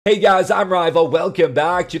Hey guys, I'm Rival. Welcome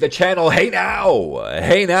back to the channel. Hey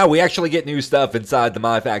now, we actually get new stuff inside the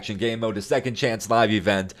MyFACTION game mode, a second chance live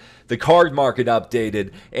event, the card market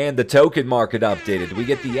updated, and the token market updated. We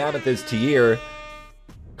get the Amethyst tier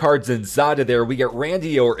cards inside of there. We get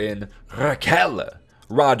Randy Orton, Raquel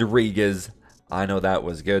Rodriguez, I know that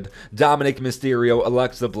was good, Dominic Mysterio,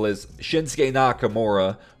 Alexa Bliss, Shinsuke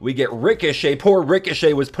Nakamura. We get Ricochet. Poor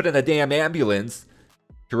Ricochet was put in a damn ambulance.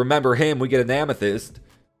 To remember him, we get an Amethyst.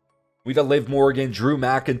 We got Liv Morgan, Drew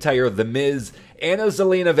McIntyre, The Miz, and a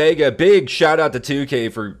Zelina Vega. Big shout out to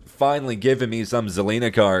 2K for finally giving me some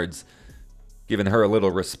Zelina cards. Giving her a little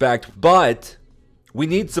respect. But we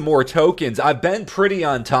need some more tokens. I've been pretty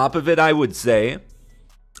on top of it, I would say,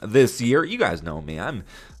 this year. You guys know me. I'm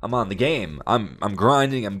on the game. I'm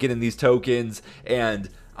grinding. I'm getting these tokens. And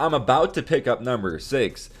I'm about to pick up number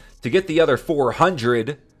 6. To get the other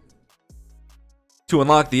 400... to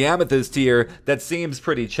unlock the Amethyst tier, that seems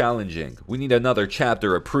pretty challenging. We need another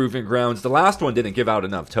chapter of Proving Grounds. The last one didn't give out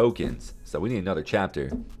enough tokens, so we need another chapter.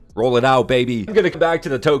 Roll it out, baby. I'm going to come back to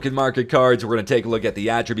the token market cards. We're going to take a look at the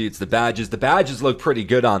attributes, the badges. The badges look pretty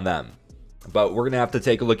good on them, but we're going to have to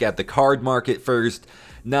take a look at the card market first.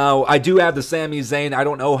 Now, I do have the Sami Zayn. I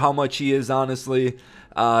don't know how much he is, honestly.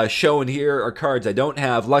 Showing here are cards I don't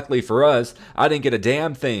have. Luckily for us, I didn't get a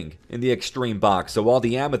damn thing in the extreme box, so all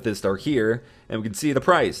the amethysts are here, and we can see the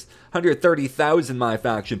price. 130,000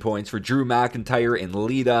 MyFACTION points for Drew McIntyre and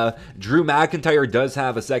Lita. Drew McIntyre does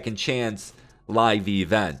have a second chance live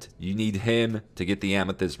event. You need him to get the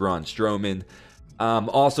amethyst. Braun Strowman.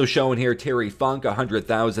 Also showing here, Terry Funk,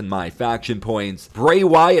 100,000 MyFACTION points. Bray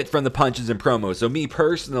Wyatt from the punches and promos. So me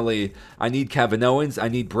personally, I need Kevin Owens, I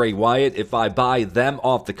need Bray Wyatt. If I buy them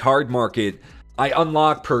off the card market, I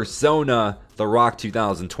unlock Persona, The Rock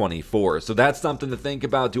 2024. So that's something to think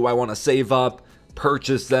about. Do I want to save up,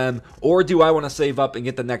 purchase them, or do I want to save up and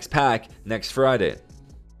get the next pack next Friday?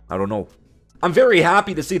 I don't know. I'm very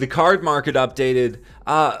happy to see the card market updated,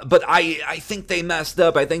 but I think they messed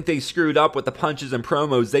up. I think they screwed up with the punches and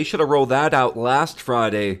promos. They should have rolled that out last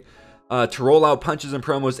Friday. To roll out punches and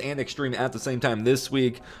promos and Extreme at the same time this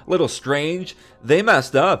week. A little strange. They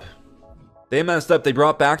messed up. They messed up. They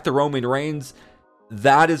brought back the Roman Reigns.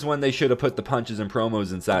 That is when they should have put the punches and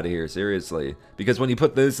promos inside of here, seriously. Because when you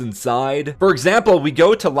put this inside, for example, we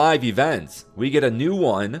go to live events. We get a new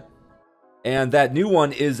one. And that new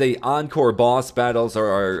one is a encore boss battles,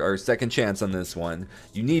 or our second chance on this one.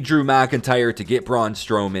 You need Drew McIntyre to get Braun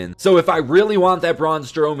Strowman. So if I really want that Braun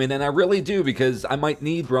Strowman, and I really do, because I might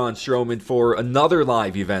need Braun Strowman for another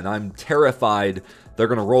live event. I'm terrified they're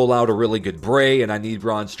going to roll out a really good Bray, and I need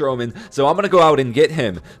Braun Strowman. So I'm going to go out and get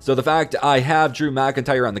him. So the fact I have Drew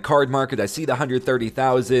McIntyre on the card market, I see the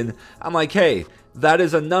 130,000. I'm like, hey, that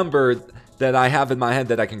is a number that I have in my head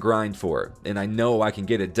that I can grind for, and I know I can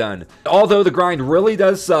get it done. Although the grind really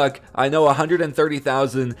does suck, I know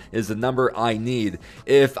 130,000 is the number I need.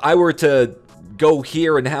 If I were to go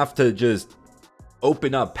here and have to just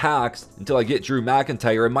open up packs until I get Drew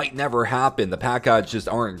McIntyre, it might never happen. The pack odds just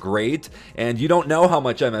aren't great, and you don't know how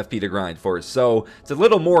much MFP to grind for, so it's a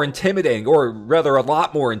little more intimidating, or rather a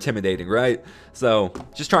lot more intimidating, right? So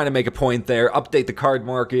just trying to make a point there. Update the card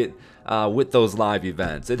market with those live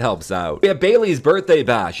events. It helps out. We have Bailey's birthday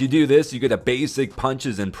bash. You do this, you get a basic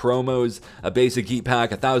punches and promos, a basic heat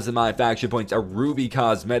pack, 1,000 MyFACTION points, a ruby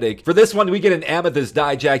cosmetic. For this one, we get an amethyst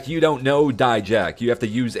Dijak. You don't know Dijak. You have to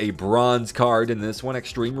use a bronze card in this one.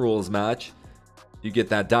 Extreme Rules match. You get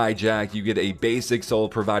that Dijak. You get a basic soul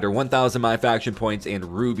provider, 1,000 MyFACTION points, and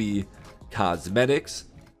ruby cosmetics.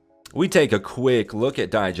 We take a quick look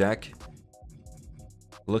at Dijak.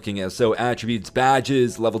 Looking at attributes,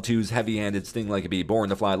 badges, level 2's heavy-handed Sting like a bee, born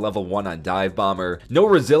to fly, level 1 on dive bomber. No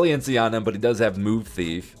resiliency on him, but he does have move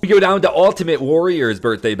thief. We go down to Ultimate Warrior's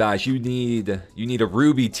birthday bash. You need a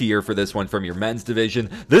ruby tier for this one from your men's division.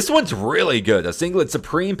 This one's really good. A singlet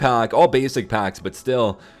supreme pack, all basic packs, but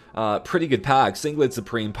still pretty good pack. Singlet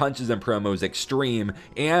supreme, punches and promos, extreme,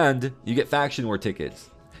 and you get faction war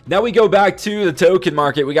tickets. Now we go back to the token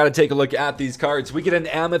market. We got to take a look at these cards. We get an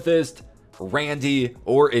amethyst Randy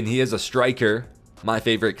Orton. He is a striker, my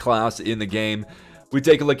favorite class in the game. We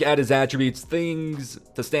take a look at his attributes, things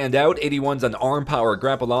to stand out. 81's on arm power,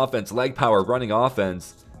 grapple offense, leg power, running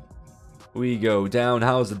offense. We go down,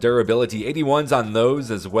 how's the durability? 81's on those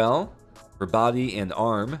as well, for body and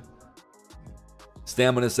arm.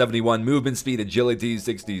 Stamina 71, movement speed, agility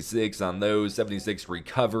 66 on those, 76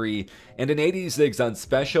 recovery, and an 86 on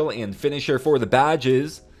special and finisher. For the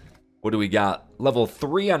badges, what do we got? Level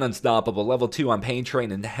 3 on Unstoppable, level 2 on Pain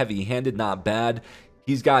Train and Heavy Handed, not bad.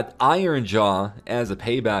 He's got Iron Jaw as a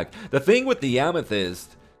payback. The thing with the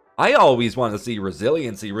Amethyst I always want to see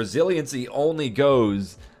resiliency. Resiliency only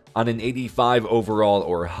goes on an 85 overall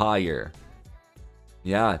or higher.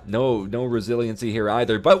 Yeah, no resiliency here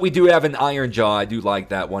either. But we do have an Iron Jaw. I do like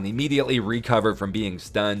that one. Immediately recover from being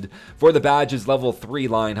stunned. For the badges, level 3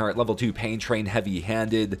 Lionheart, level 2 Pain Train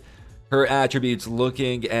Heavy-Handed. Her attributes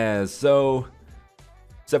looking as so.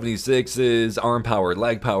 76 is arm power,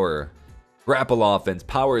 leg power, grapple offense,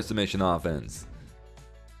 power submission offense.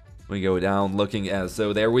 We go down looking as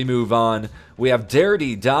so. There we move on. We have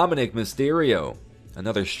Dirty Dominic Mysterio.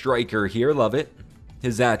 Another striker here. Love it.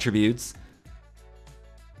 His attributes.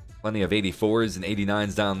 Plenty of 84s and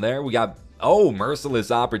 89s down there. We got, oh,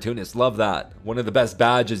 Merciless Opportunist. Love that. One of the best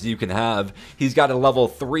badges you can have. He's got a level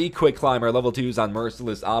 3 Quick Climber, level 2s on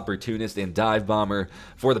Merciless Opportunist and Dive Bomber.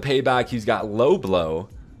 For the payback, he's got Low Blow.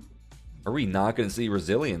 Are we not going to see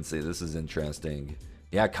resiliency? This is interesting.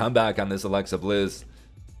 Yeah, comeback on this Alexa Bliss.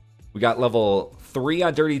 We got level 3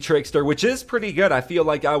 on Dirty Trickster, which is pretty good. I feel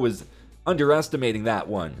like I was underestimating that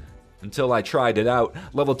one until I tried it out.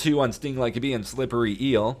 Level 2 on Sting Like a Bee and Slippery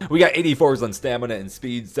Eel. We got 84s on Stamina and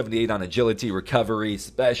Speed, 78 on Agility, Recovery,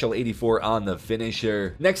 Special, 84 on the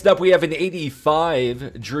Finisher. Next up, we have an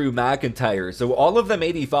 85 Drew McIntyre. So all of them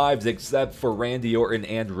 85s except for Randy Orton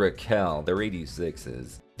and Raquel. They're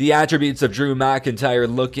 86s. The attributes of Drew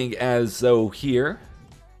McIntyre looking as so here.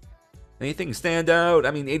 Anything stand out?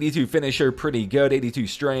 I mean, 82 Finisher, pretty good. 82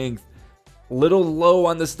 Strength. Little low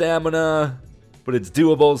on the Stamina, but it's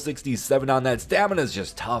doable. 67 on that. Stamina's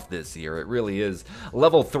just tough this year. It really is.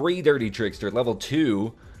 Level 3 Dirty Trickster. Level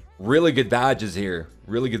 2, really good badges here.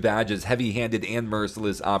 Really good badges. Heavy-Handed and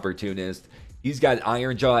Merciless Opportunist. He's got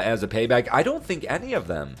Iron Jaw as a payback. I don't think any of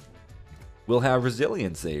them will have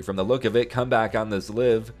resiliency. From the look of it, comeback on this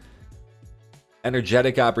Liv.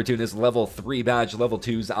 Energetic Opportunist, level 3 badge, level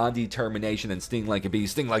 2s on Determination and Sting Like a Bee.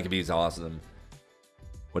 Sting Like a Bee is awesome.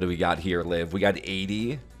 What do we got here, Liv? We got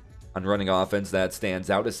 80 on running offense. That stands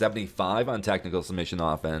out. A 75 on technical submission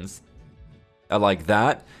offense. I like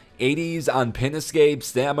that. 80s on pin escape,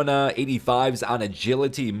 stamina. 85s on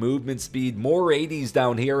agility, movement speed. More 80s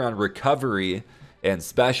down here on recovery and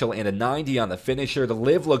special, and a 90 on the finisher. The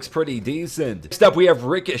Liv looks pretty decent. Next up, we have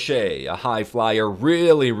Ricochet, a high flyer.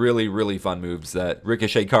 Really fun moveset.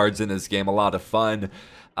 Ricochet cards in this game, a lot of fun.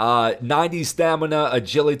 90 stamina,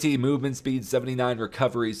 agility, movement speed, 79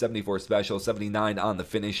 recovery, 74 special, 79 on the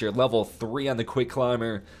finisher, level 3 on the quick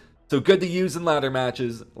climber. So good to use in ladder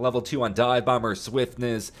matches. Level 2 on dive bomber,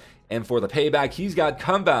 swiftness, and for the payback, he's got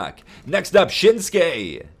comeback. Next up,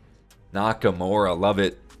 Shinsuke Nakamura, love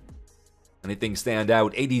it. Anything stand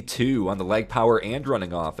out? 82 on the leg power and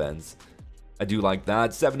running offense. I do like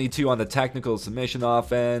that. 72 on the technical submission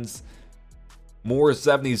offense. More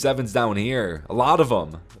 77s down here. A lot of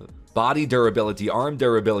them. Body durability, arm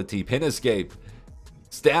durability, pin escape,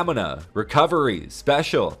 stamina, recovery,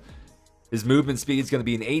 special. His movement speed is going to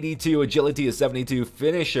be an 82, agility is 72,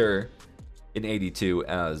 finisher in 82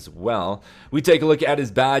 as well. We take a look at his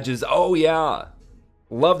badges. Oh yeah.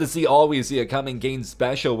 Love to see always see it coming. Gain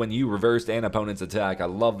special when you reversed an opponent's attack. I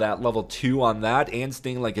love that. Level 2 on that. And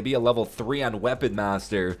Sting Like a Bee, a level 3 on Weapon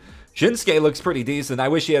Master. Shinsuke looks pretty decent. I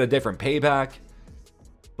wish he had a different payback,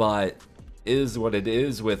 but is what it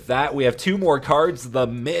is with that. We have 2 more cards. The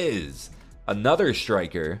Miz, another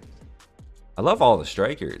striker. I love all the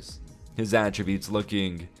strikers. His attributes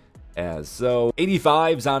looking as so.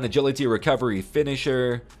 85s on agility, recovery,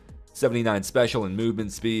 finisher. 79 special and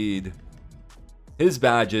movement speed. His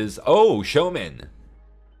badges, oh, Showman.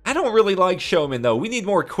 I don't really like Showman though. We need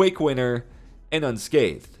more quick winner and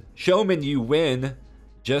unscathed. Showman, you win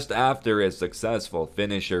just after a successful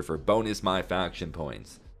finisher for bonus MyFACTION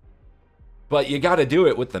points. But you gotta do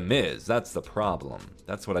it with the Miz. That's the problem.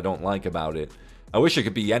 That's what I don't like about it. I wish it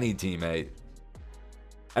could be any teammate.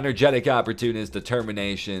 Energetic Opportunist,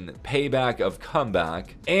 Determination, Payback of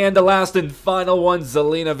Comeback. And the last and final one,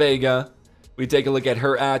 Zelina Vega. We take a look at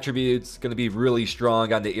her attributes. Going to be really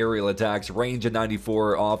strong on the aerial attacks. Range of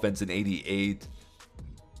 94, offense in 88.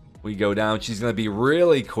 We go down. She's going to be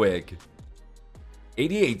really quick.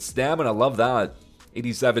 88 stamina. Love that.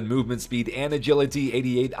 87 movement speed and agility.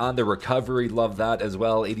 88 on the recovery. Love that as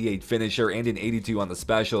well. 88 finisher and an 82 on the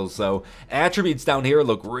special. So attributes down here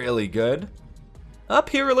look really good. Up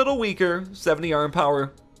here a little weaker. 70 arm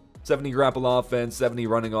power. 70 grapple offense, 70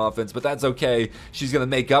 running offense, but that's okay. She's going to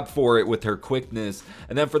make up for it with her quickness.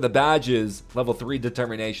 And then for the badges, level 3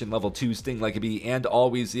 determination, level 2 Sting Like a Bee, and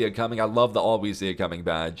Always See It Coming. I love the Always See It Coming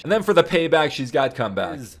badge. And then for the payback, she's got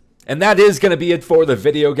comebacks. And that is going to be it for the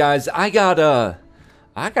video, guys. I gotta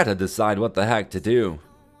decide what the heck to do.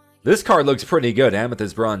 This card looks pretty good.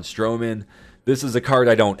 Amethyst Braun Strowman. This is a card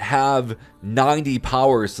I don't have. 90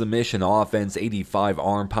 power submission offense, 85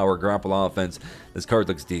 arm power grapple offense. This card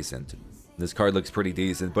looks decent. This card looks pretty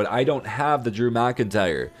decent, but I don't have the Drew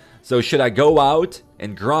McIntyre. So should I go out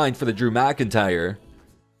and grind for the Drew McIntyre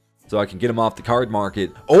so I can get him off the card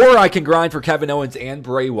market? Or I can grind for Kevin Owens and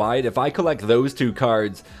Bray Wyatt. If I collect those two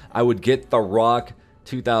cards, I would get the Rock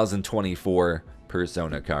 2024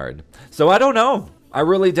 Persona card. So I don't know. I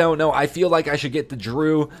really don't know. I feel like I should get the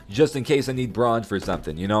Drew just in case I need bronze for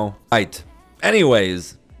something, you know? Right.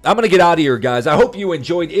 Anyways, I'm going to get out of here, guys. I hope you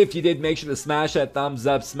enjoyed. If you did, make sure to smash that thumbs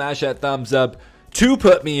up. Smash that thumbs up to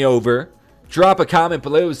put me over. Drop a comment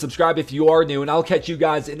below. Subscribe if you are new. And I'll catch you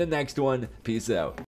guys in the next one. Peace out.